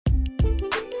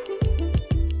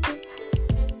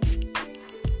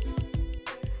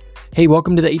Hey,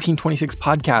 welcome to the 1826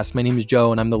 podcast. My name is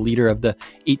Joe, and I'm the leader of the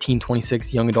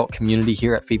 1826 young adult community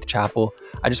here at Faith Chapel.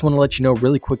 I just want to let you know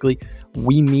really quickly,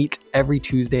 we meet every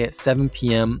Tuesday at 7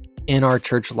 p.m. in our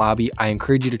church lobby. I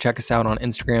encourage you to check us out on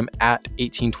Instagram at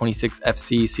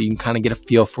 1826FC so you can kind of get a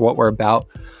feel for what we're about.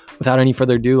 Without any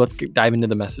further ado, let's dive into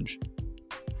the message.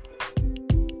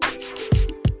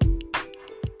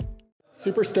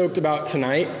 Super stoked about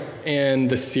tonight and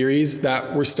the series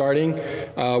that we're starting.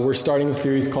 We're starting a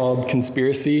series called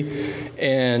Conspiracy,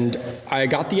 and I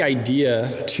got the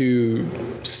idea to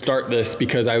start this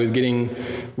because I was getting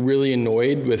really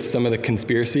annoyed with some of the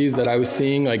conspiracies that I was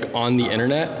seeing on the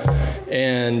internet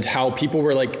and how people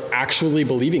were actually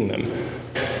believing them.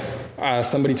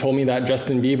 Somebody told me that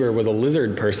Justin Bieber was a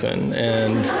lizard person,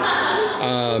 and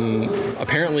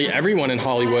apparently everyone in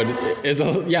Hollywood is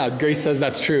Grace says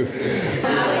that's true.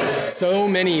 So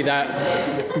many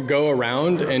that go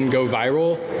around and go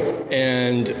viral,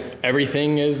 and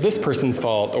everything is this person's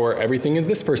fault or everything is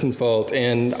this person's fault.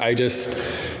 And I just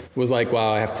was like,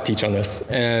 wow, I have to teach on this.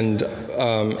 And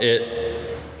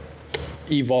it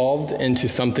evolved into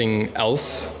something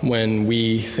else when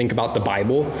we think about the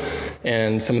Bible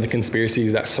and some of the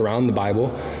conspiracies that surround the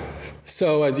Bible.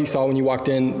 So as you saw when you walked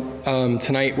in,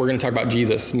 tonight we're going to talk about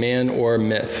Jesus, man or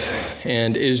myth,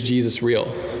 and is Jesus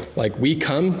real? We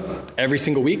come every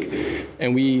single week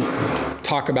and we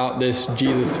talk about this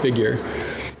Jesus figure,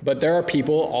 but there are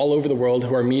people all over the world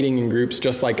who are meeting in groups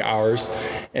just like ours,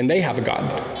 and they have a God.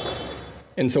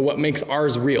 And so what makes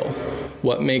ours real?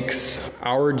 What makes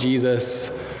our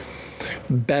Jesus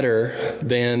better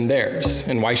than theirs?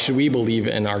 And why should we believe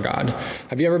in our God?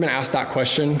 Have you ever been asked that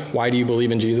question? Why do you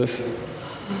believe in Jesus?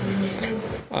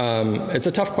 It's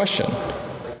a tough question.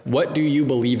 What do you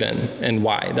believe in and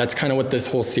why? That's kind of what this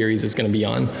whole series is going to be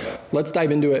on. Let's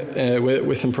dive into it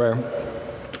with some prayer.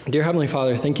 Dear Heavenly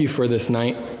Father, thank you for this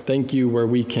night. Thank you where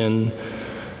we can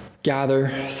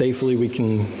gather safely. We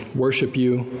can worship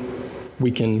you.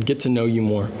 We can get to know you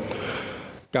more.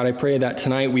 God, I pray that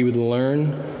tonight we would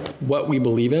learn what we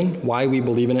believe in, why we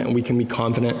believe in it, and we can be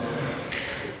confident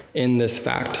in this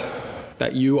fact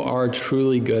that you are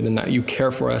truly good and that you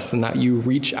care for us and that you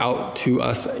reach out to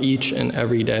us each and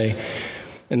every day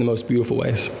in the most beautiful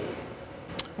ways.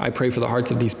 I pray for the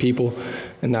hearts of these people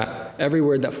and that every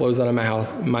word that flows out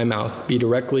of my mouth be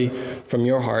directly from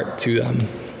your heart to them.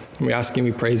 And we ask and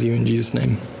we praise you in Jesus'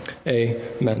 name.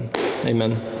 Amen.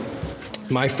 Amen.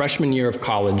 My freshman year of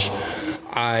college,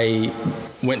 I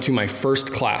went to my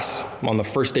first class on the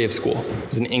first day of school. It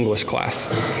was an English class.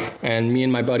 And me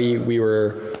and my buddy, we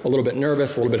were a little bit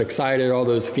nervous, a little bit excited, all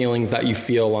those feelings that you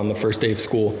feel on the first day of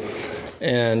school.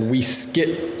 And we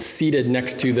get seated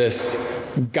next to this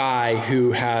guy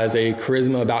who has a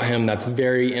charisma about him that's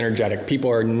very energetic. People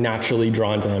are naturally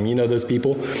drawn to him. You know those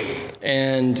people?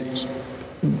 And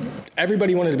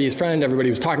everybody wanted to be his friend. Everybody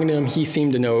was talking to him. He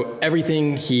seemed to know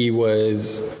everything. He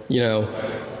was,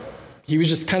 he was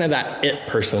just kind of that it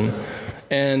person.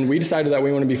 And we decided that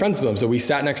we want to be friends with him. So we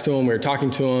sat next to him, we were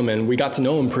talking to him, and we got to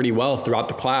know him pretty well throughout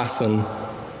the class. And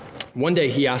one day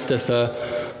he asked us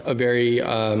a very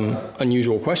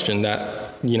unusual question that,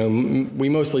 we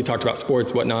mostly talked about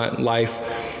sports, whatnot, life.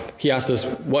 He asked us,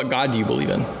 what God do you believe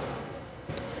in?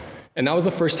 And that was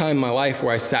the first time in my life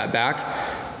where I sat back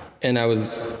and I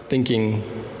was thinking,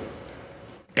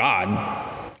 God,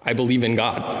 I believe in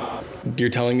God. You're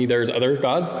telling me there's other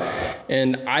gods?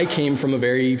 And I came from a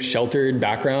very sheltered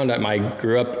background. I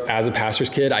grew up as a pastor's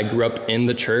kid. I grew up in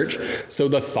the church. So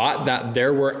the thought that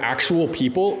there were actual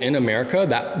people in America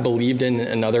that believed in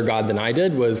another God than I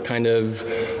did was kind of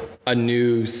a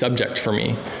new subject for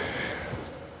me.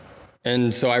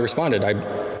 And so I responded,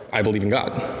 I believe in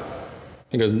God.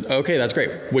 He goes, okay, that's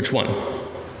great. Which one?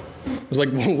 I was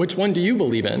like, well, which one do you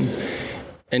believe in?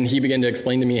 And he began to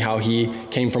explain to me how he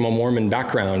came from a Mormon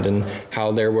background and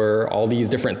how there were all these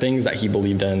different things that he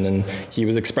believed in. And he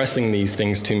was expressing these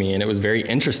things to me. And it was very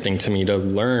interesting to me to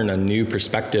learn a new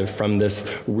perspective from this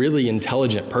really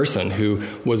intelligent person who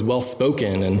was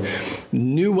well-spoken and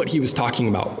knew what he was talking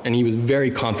about. And he was very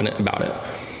confident about it.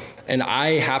 And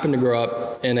I happened to grow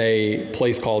up in a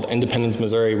place called Independence,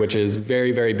 Missouri, which is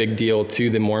very, very big deal to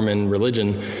the Mormon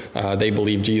religion. They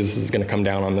believe Jesus is going to come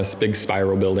down on this big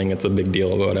spiral building. It's a big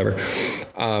deal, or whatever.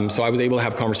 So I was able to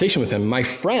have a conversation with him. My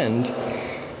friend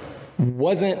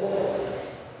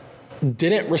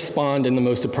didn't respond in the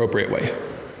most appropriate way.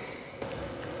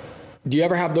 Do you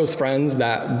ever have those friends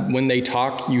that when they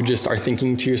talk, you just are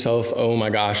thinking to yourself, oh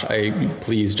my gosh,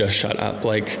 please just shut up.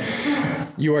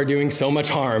 You are doing so much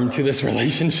harm to this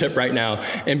relationship right now.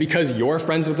 And because you're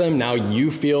friends with them, now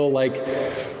you feel like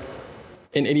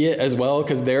an idiot as well,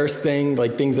 because they're saying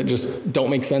like things that just don't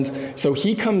make sense. So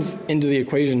he comes into the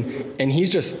equation and he's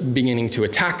just beginning to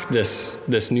attack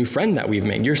this new friend that we've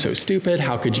made. You're so stupid.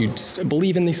 How could you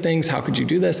believe in these things? How could you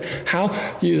do this?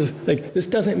 This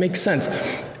doesn't make sense.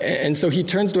 And so he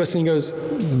turns to us and he goes,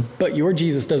 but your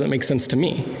Jesus doesn't make sense to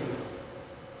me.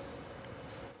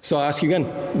 So I'll ask you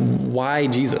again, why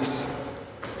Jesus?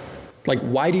 Like,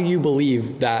 why do you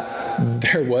believe that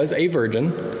there was a virgin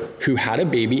who had a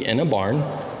baby in a barn,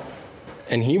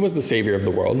 and he was the savior of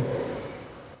the world,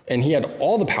 and he had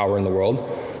all the power in the world,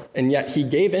 and yet he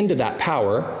gave into that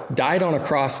power, died on a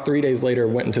cross, 3 days later,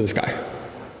 went into the sky?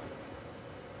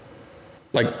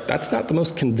 Like, that's not the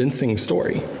most convincing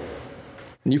story.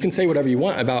 And you can say whatever you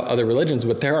want about other religions,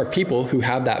 but there are people who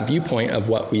have that viewpoint of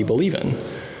what we believe in.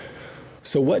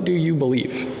 So what do you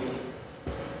believe?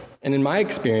 And in my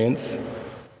experience,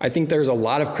 I think there's a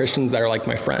lot of Christians that are like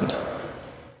my friend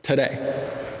today.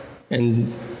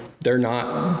 And they're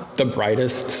not the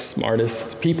brightest,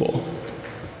 smartest people.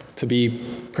 To be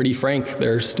pretty frank,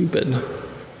 they're stupid.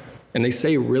 And they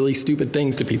say really stupid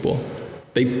things to people.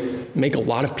 They make a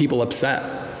lot of people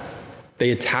upset.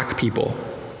 They attack people.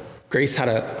 Grace had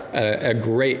a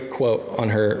great quote on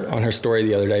her story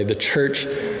the other day. The church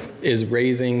is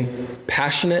raising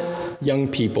passionate young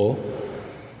people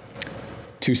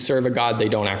to serve a God they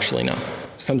don't actually know.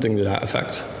 Something to that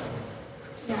effect.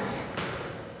 Yeah.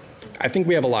 I think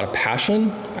we have a lot of passion.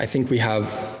 I think we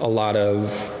have a lot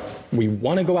of, we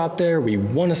want to go out there, we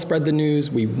want to spread the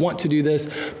news, we want to do this,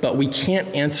 but we can't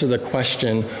answer the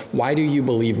question, why do you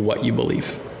believe what you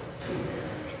believe?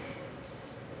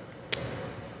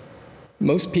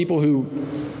 Most people who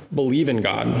believe in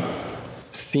God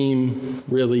seem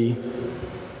really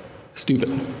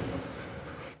stupid.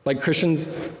 Like, Christians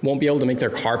won't be able to make their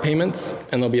car payments,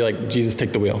 and they'll be like, Jesus,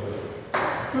 take the wheel.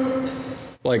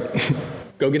 Like,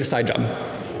 go get a side job,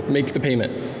 make the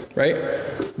payment, right?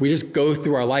 We just go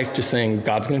through our life just saying,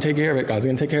 God's gonna take care of it, God's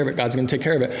gonna take care of it, God's gonna take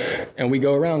care of it. And we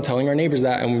go around telling our neighbors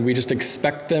that, and we just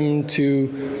expect them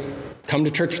to come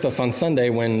to church with us on Sunday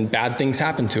when bad things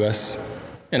happen to us.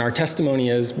 And our testimony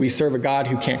is, we serve a God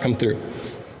who can't come through.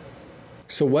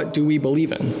 So what do we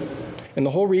believe in? And the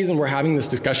whole reason we're having this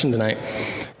discussion tonight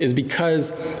is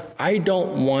because I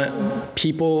don't want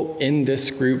people in this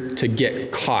group to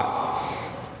get caught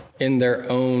in their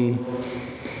own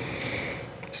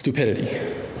stupidity.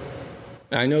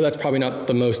 And I know that's probably not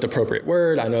the most appropriate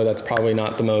word. I know that's probably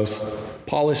not the most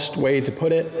polished way to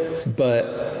put it,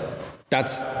 but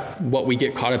that's what we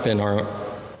get caught up in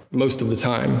most of the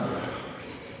time.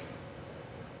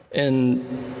 And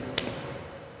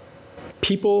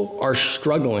people are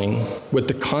struggling with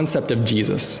the concept of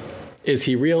Jesus. Is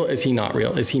he real? Is he not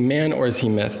real? Is he man or is he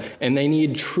myth? And they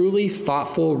need truly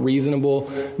thoughtful,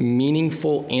 reasonable,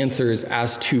 meaningful answers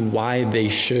as to why they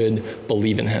should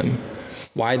believe in him,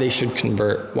 why they should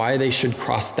convert, why they should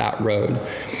cross that road.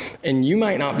 And you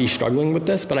might not be struggling with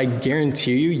this, but I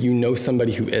guarantee you, you know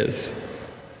somebody who is.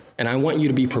 And I want you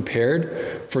to be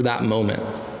prepared for that moment.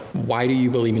 Why do you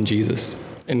believe in Jesus?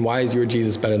 And why is your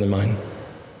Jesus better than mine?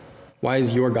 Why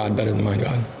is your God better than my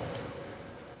God?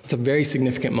 It's a very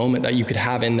significant moment that you could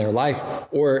have in their life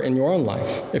or in your own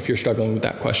life if you're struggling with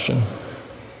that question.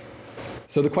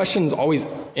 So the question's always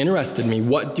interested me,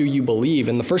 what do you believe?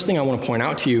 And the first thing I want to point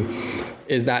out to you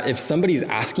is that if somebody's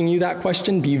asking you that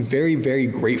question, be very, very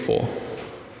grateful.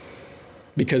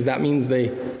 Because that means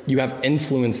you have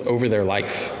influence over their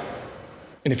life.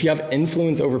 And if you have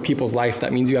influence over people's life,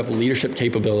 that means you have leadership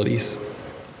capabilities.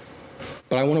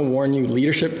 But I want to warn you,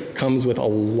 leadership comes with a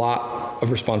lot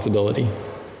of responsibility.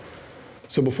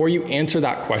 So before you answer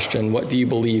that question, what do you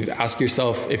believe? Ask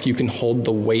yourself if you can hold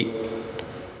the weight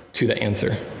to the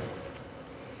answer.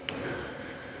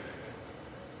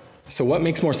 So what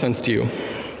makes more sense to you?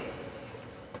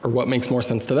 Or what makes more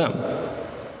sense to them?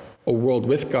 A world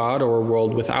with God or a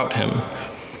world without him?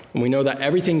 And we know that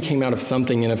everything came out of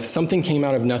something, and if something came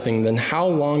out of nothing, then how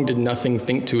long did nothing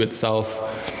think to itself,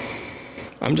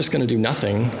 I'm just going to do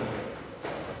nothing?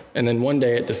 And then one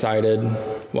day it decided,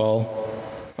 well,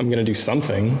 I'm going to do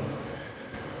something.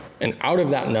 And out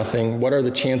of that nothing, what are the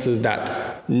chances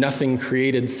that nothing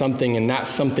created something and that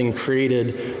something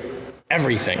created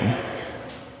everything?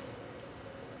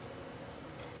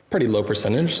 Pretty low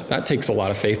percentage. That takes a lot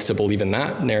of faith to believe in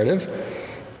that narrative.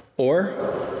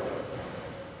 Or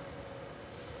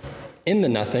in the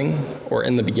nothing, or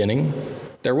in the beginning,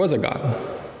 there was a God.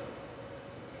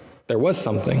 There was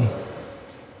something.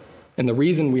 And the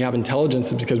reason we have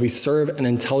intelligence is because we serve an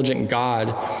intelligent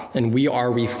God, and we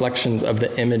are reflections of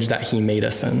the image that he made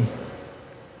us in.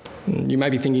 You might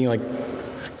be thinking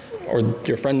or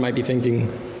your friend might be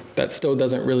thinking, that still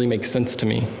doesn't really make sense to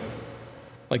me.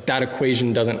 Like that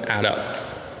equation doesn't add up.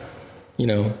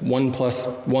 1 plus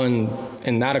 1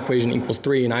 in that equation equals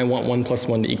 3, and I want 1 plus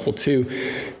 1 to equal 2.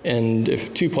 And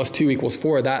if 2 plus 2 equals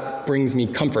 4, that brings me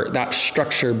comfort. That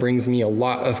structure brings me a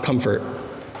lot of comfort.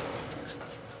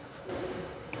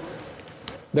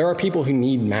 There are people who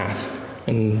need math,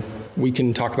 and we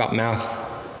can talk about math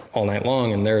all night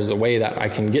long, and there's a way that I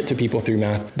can get to people through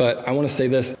math. But I want to say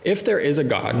this: if there is a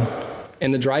God,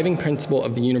 and the driving principle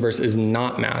of the universe is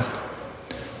not math,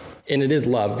 and it is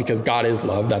love, because God is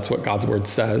love, that's what God's word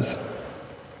says,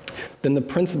 then the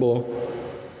principle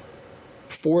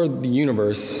for the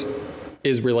universe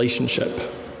is relationship.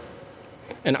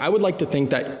 And I would like to think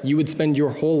that you would spend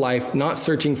your whole life not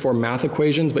searching for math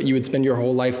equations, but you would spend your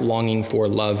whole life longing for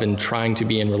love and trying to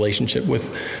be in relationship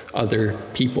with other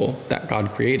people that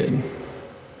God created.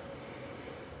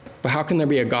 But how can there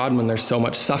be a God when there's so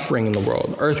much suffering in the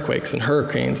world? Earthquakes and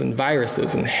hurricanes and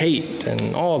viruses and hate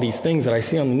and all these things that I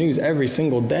see on the news every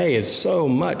single day is so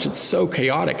much. It's so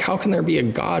chaotic. How can there be a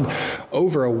God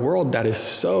over a world that is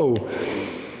so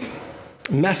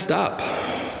messed up?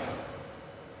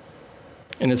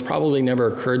 And it's probably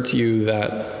never occurred to you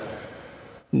that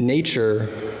nature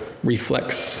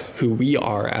reflects who we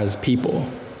are as people.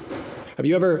 Have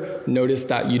you ever noticed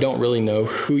that you don't really know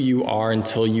who you are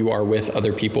until you are with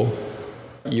other people?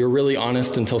 You're really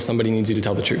honest until somebody needs you to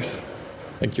tell the truth.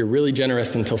 Like you're really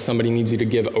generous until somebody needs you to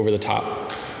give over the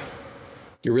top.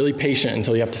 You're really patient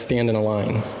until you have to stand in a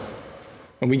line.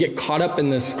 And we get caught up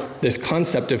in this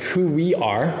concept of who we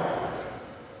are,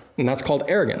 and that's called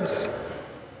arrogance.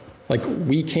 Like,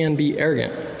 we can be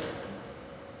arrogant.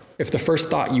 If the first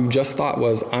thought you just thought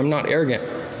was, I'm not arrogant,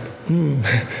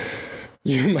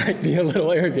 you might be a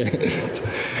little arrogant.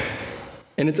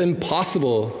 And it's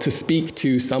impossible to speak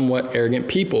to somewhat arrogant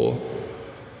people.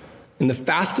 And the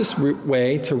fastest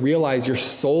way to realize your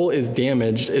soul is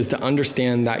damaged is to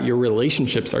understand that your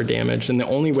relationships are damaged. And the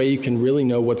only way you can really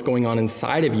know what's going on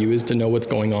inside of you is to know what's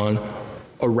going on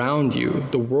around you.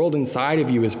 The world inside of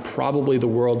you is probably the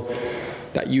world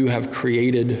that you have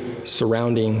created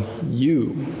surrounding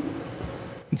you.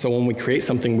 And so when we create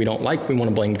something we don't like, we want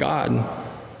to blame God.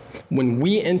 When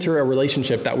we enter a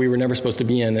relationship that we were never supposed to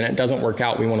be in and it doesn't work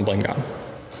out, we want to blame God.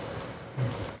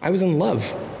 I was in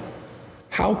love.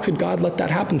 How could God let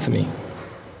that happen to me?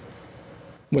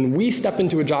 When we step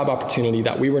into a job opportunity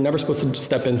that we were never supposed to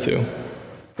step into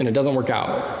and it doesn't work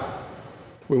out,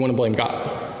 we want to blame God.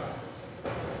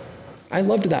 I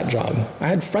loved that job. I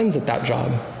had friends at that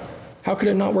job. How could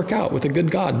it not work out with a good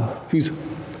God who's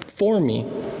for me?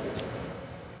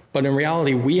 But in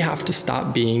reality, we have to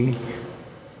stop being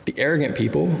the arrogant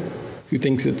people who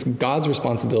thinks it's God's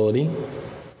responsibility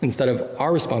instead of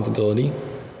our responsibility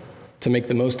to make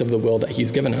the most of the will that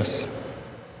he's given us.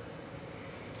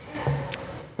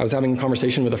 I was having a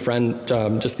conversation with a friend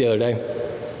just the other day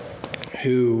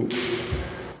who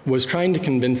was trying to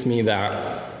convince me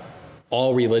that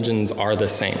all religions are the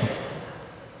same.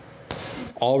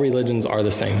 All religions are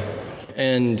the same.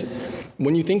 And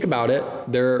when you think about it,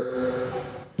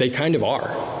 they kind of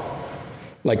are.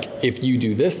 Like, if you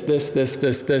do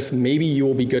this, maybe you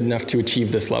will be good enough to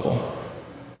achieve this level,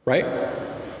 right?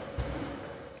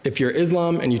 If you're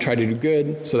Islam and you try to do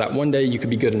good so that one day you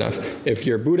could be good enough. If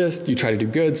you're Buddhist, you try to do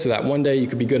good so that one day you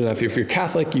could be good enough. If you're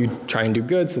Catholic, you try and do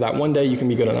good so that one day you can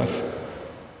be good enough.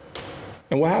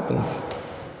 And what happens?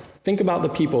 Think about the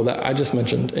people that I just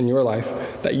mentioned in your life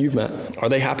that you've met. Are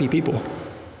they happy people?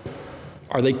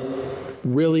 Are they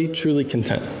really, truly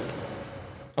content?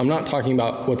 I'm not talking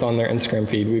about what's on their Instagram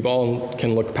feed. We've all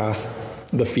can look past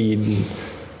the feed and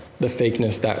the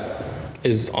fakeness that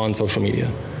is on social media.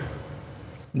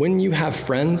 When you have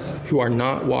friends who are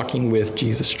not walking with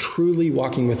Jesus, truly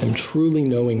walking with him, truly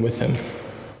knowing with him,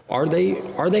 are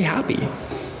they happy?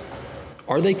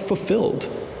 Are they fulfilled?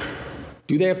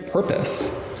 Do they have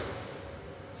purpose?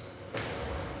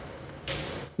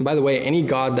 And by the way, any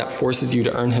God that forces you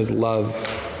to earn his love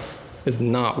is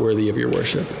not worthy of your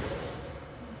worship.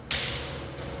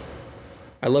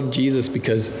 I love Jesus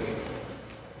because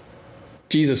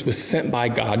Jesus was sent by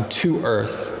God to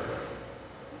earth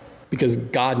because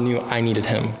God knew I needed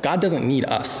him. God doesn't need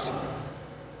us,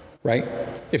 right?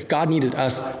 If God needed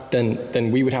us,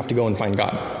 then we would have to go and find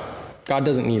God. God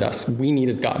doesn't need us. We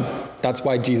needed God. That's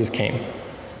why Jesus came.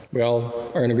 We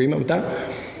all are in agreement with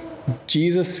that?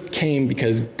 Jesus came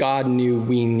because God knew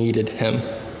we needed him.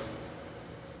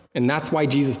 And that's why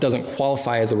Jesus doesn't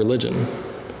qualify as a religion.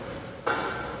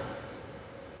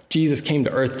 Jesus came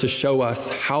to earth to show us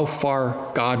how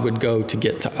far God would go to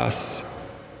get to us.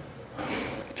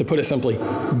 To put it simply,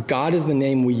 God is the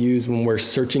name we use when we're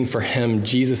searching for him.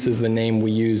 Jesus is the name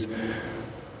we use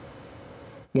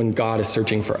when God is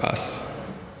searching for us.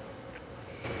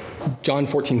 John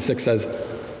 14:6 says,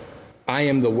 I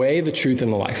am the way, the truth,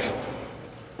 and the life.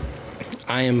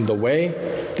 I am the way,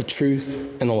 the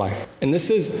truth, and the life. And this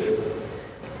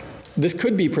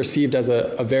could be perceived as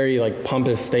a very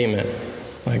pompous statement,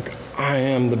 like, I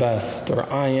am the best,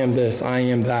 or I am this, I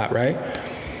am that, right?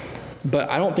 But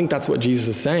I don't think that's what Jesus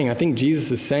is saying. I think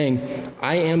Jesus is saying,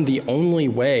 I am the only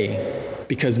way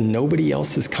because nobody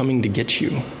else is coming to get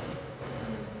you.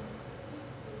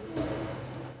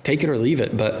 Take it or leave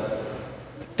it, but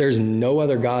there's no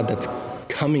other God that's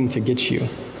coming to get you.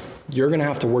 You're going to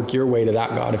have to work your way to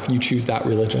that God if you choose that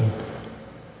religion.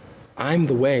 I'm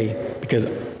the way because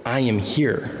I am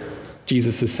here,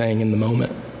 Jesus is saying in the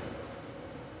moment.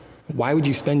 Why would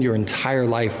you spend your entire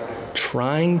life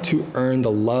trying to earn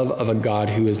the love of a God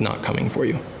who is not coming for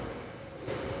you?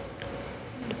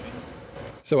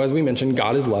 So as we mentioned,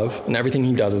 God is love, and everything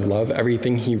he does is love.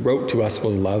 Everything he wrote to us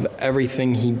was love.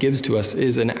 Everything he gives to us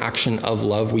is an action of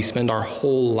love. We spend our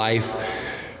whole life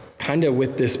kind of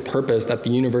with this purpose that the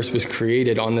universe was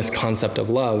created on this concept of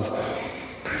love.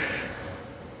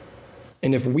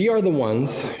 And if we are the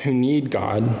ones who need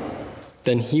God,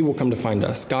 then he will come to find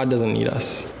us. God doesn't need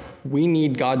us. We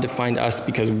need God to find us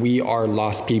because we are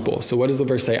lost people. So what does the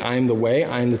verse say? I am the way,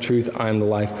 I am the truth, I am the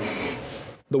life.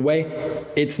 The way,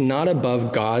 it's not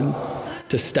above God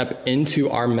to step into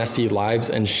our messy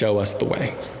lives and show us the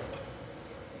way.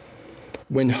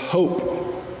 When hope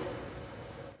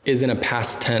is in a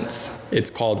past tense, it's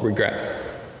called regret.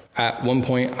 At one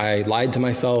point, I lied to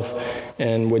myself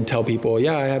and would tell people,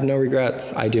 yeah, I have no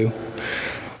regrets. I do.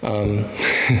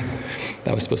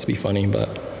 That was supposed to be funny, but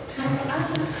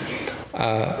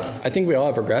I think we all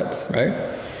have regrets, right?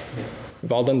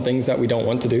 We've all done things that we don't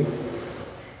want to do.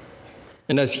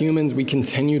 And as humans, we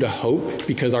continue to hope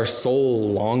because our soul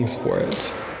longs for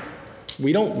it.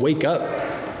 We don't wake up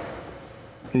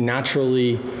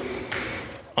naturally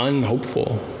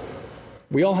unhopeful.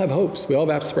 We all have hopes. We all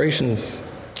have aspirations.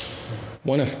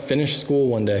 Want to finish school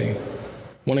one day.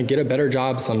 Want to get a better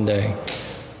job someday.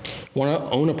 Want to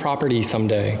own a property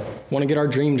someday. Want to get our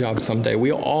dream job someday.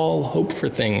 We all hope for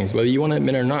things. Whether you want to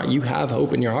admit it or not, you have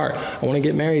hope in your heart. I want to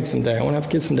get married someday. I want to have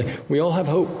kids someday. We all have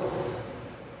hope.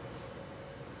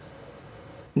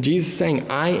 Jesus is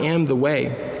saying, I am the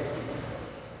way.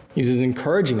 He's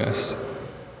encouraging us,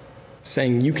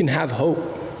 saying you can have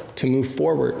hope to move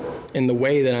forward in the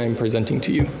way that I am presenting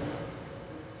to you.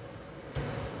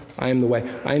 I am the way.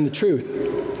 I am the truth.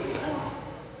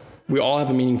 We all have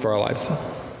a meaning for our lives.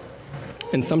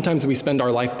 And sometimes we spend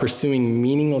our life pursuing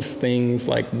meaningless things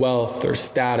like wealth or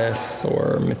status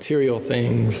or material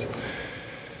things.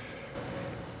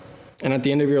 And at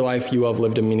the end of your life, you will have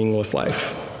lived a meaningless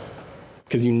life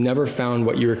because you never found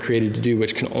what you were created to do,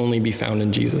 which can only be found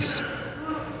in Jesus,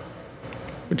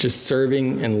 which is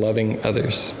serving and loving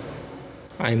others.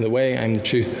 I am the way, I am the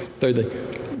truth. Thirdly,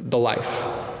 the life.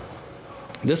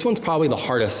 This one's probably the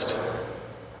hardest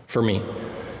for me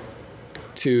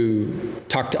to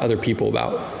talk to other people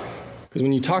about. Because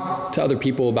when you talk to other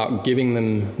people about giving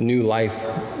them new life,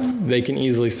 they can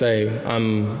easily say,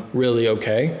 I'm really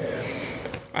okay.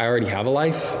 I already have a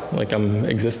life. Like, I'm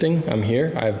existing. I'm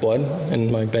here. I have blood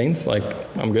in my veins. Like,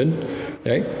 I'm good.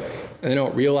 Okay? And they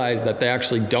don't realize that they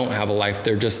actually don't have a life.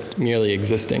 They're just merely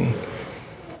existing.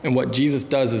 And what Jesus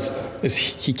does is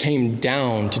he came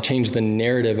down to change the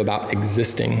narrative about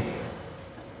existing.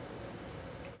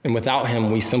 And without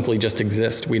him, we simply just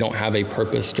exist. We don't have a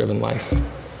purpose-driven life.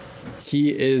 He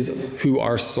is who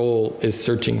our soul is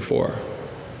searching for.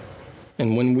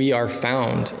 And when we are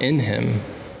found in him,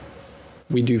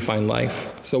 we do find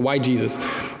life. So why Jesus?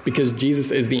 Because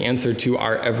Jesus is the answer to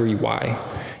our every why.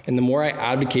 And the more I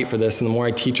advocate for this and the more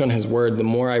I teach on his word, the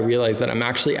more I realize that I'm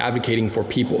actually advocating for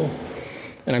people.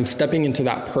 And I'm stepping into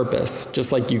that purpose,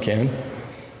 just like you can,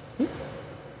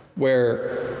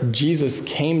 where Jesus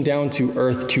came down to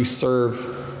earth to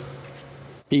serve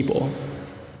people.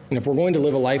 And if we're going to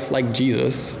live a life like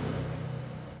Jesus,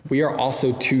 we are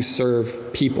also to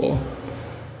serve people.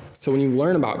 So when you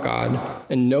learn about God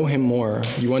and know him more,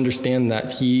 you understand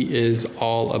that he is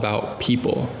all about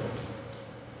people.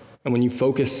 And when you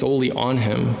focus solely on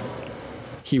him,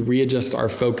 he readjusts our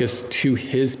focus to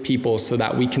his people so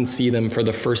that we can see them for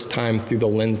the first time through the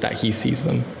lens that he sees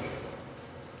them.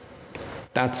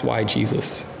 That's why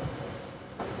Jesus.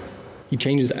 He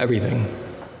changes everything.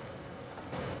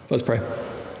 Let's pray.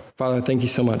 Father, thank you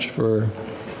so much for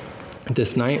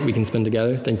this night we can spend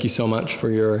together. Thank you so much for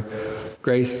your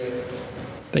grace.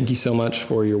 Thank you so much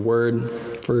for your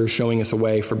word. for showing us a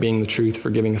way, for being the truth, for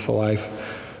giving us a life.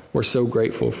 We're so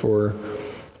grateful for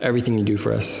everything you do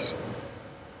for us,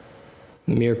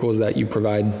 the miracles that you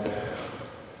provide.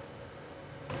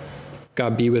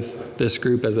 God, be with this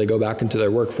group as they go back into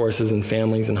their workforces and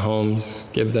families and homes.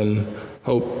 Give them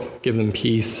hope, give them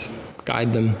peace,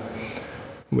 guide them.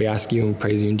 We ask you and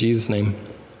praise you in Jesus' name.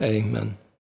 Amen.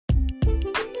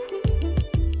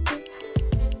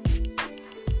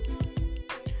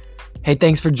 Hey,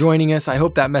 thanks for joining us. I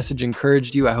hope that message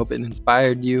encouraged you. I hope it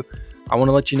inspired you. I want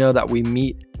to let you know that we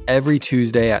meet every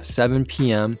Tuesday at 7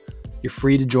 p.m. You're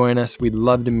free to join us. We'd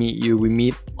love to meet you. We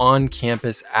meet on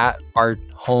campus at our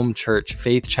home church,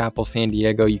 Faith Chapel San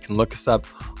Diego. You can look us up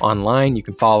online. You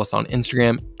can follow us on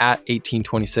Instagram at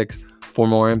 1826 for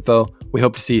more info. We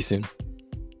hope to see you soon.